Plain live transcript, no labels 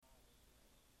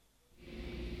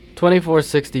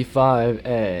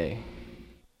2465A.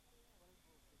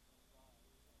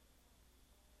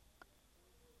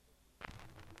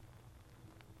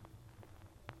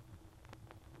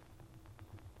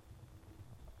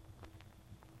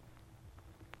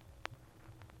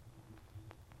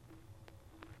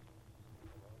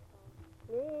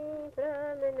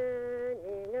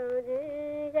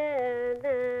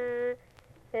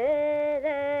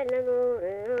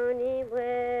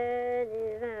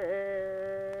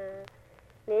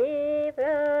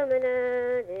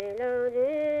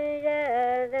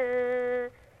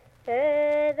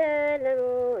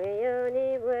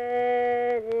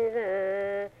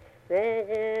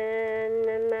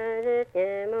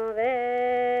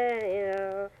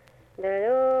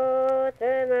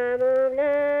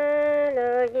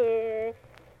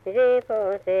 J'ai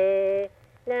pensé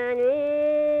la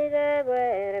nuit de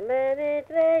boire, me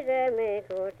n'être jamais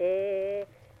côté,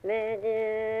 mais Dieu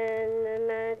ne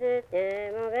m'a jeté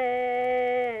mon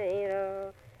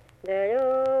verre. De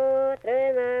l'autre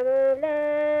maman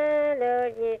blanc,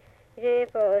 laurier, j'ai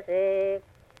pensé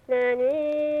la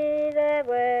nuit de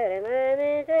boire, me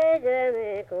n'être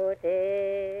jamais côté,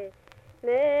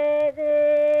 mais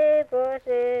j'ai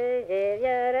pensé, j'ai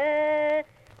bien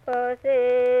pensé.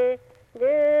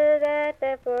 Devant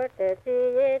ta porte, tu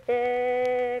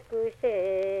étais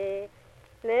couché.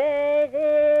 Mais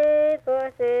j'ai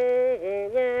pensé, j'ai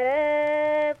bien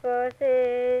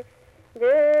repensé.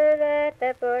 Devant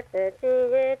ta porte, tu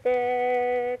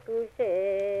étais couché.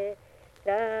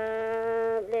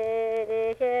 Tremblait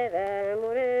des cheveux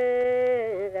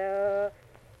amoureux.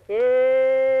 Tu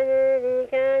ne dis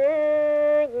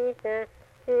qu'un guitar,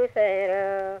 tu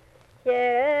feras.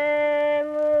 Fière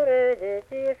amoureuse,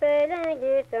 tu fais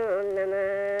languir ton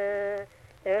amant.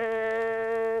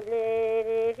 Trembler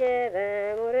des cheveux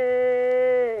amoureux.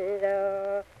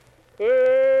 Tu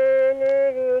ne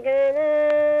vis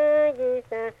qu'un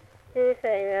guitar, tu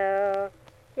fais là.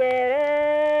 Fière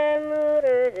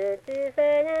amoureuse, tu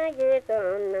fais languir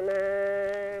ton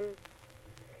amant.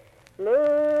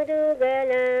 Mon doux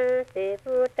galant, c'est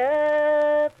pour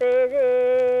t'apaiser.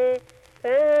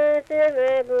 Pince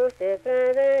ma bouche,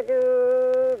 prends un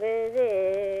doux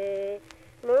baiser.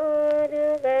 Mon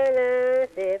doux galant,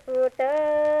 c'est pour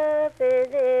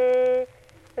t'apaiser.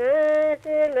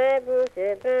 Pince ma bouche,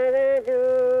 prends un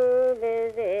doux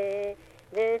baiser.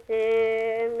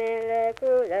 Dessus mille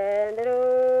couleurs de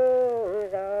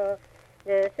rose.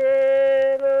 De ce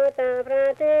mot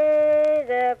emprunté,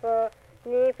 je pas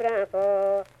ni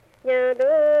frappant. Y a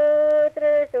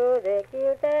d'autres choses qui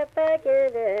t'ont pas que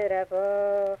de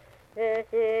rapport. Je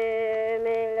suis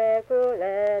mille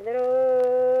couleurs de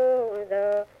rose.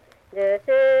 De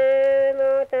ce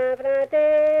mot emprunté,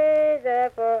 je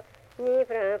pas ni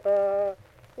frappant.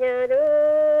 Y a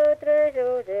d'autres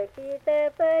choses qui t'ont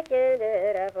pas que de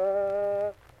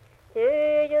rapport.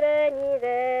 Toujours en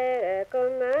hiver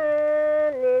comme en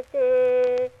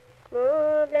été,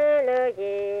 mon blanc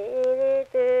laurier, il est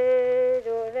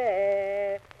toujours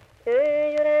vert.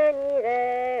 Toujours en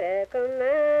hiver comme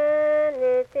en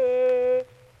été,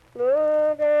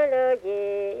 mon blanc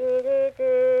laurier, il est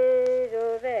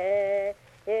toujours vert.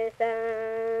 Je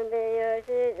sens d'ailleurs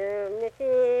chez un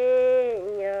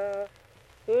signor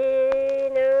qui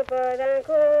n'ont pas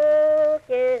encore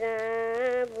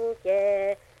qu'un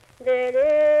bouquet de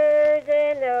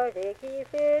l'eau qui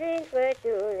fut une fois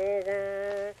tous les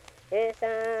ans. Et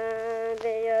sans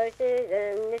d'ailleurs chez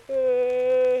un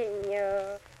signor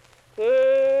qui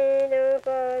n'ont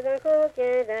pas encore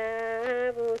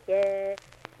qu'un bouquet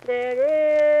de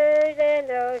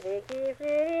l'eau qui fut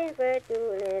une fois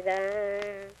tous les ans.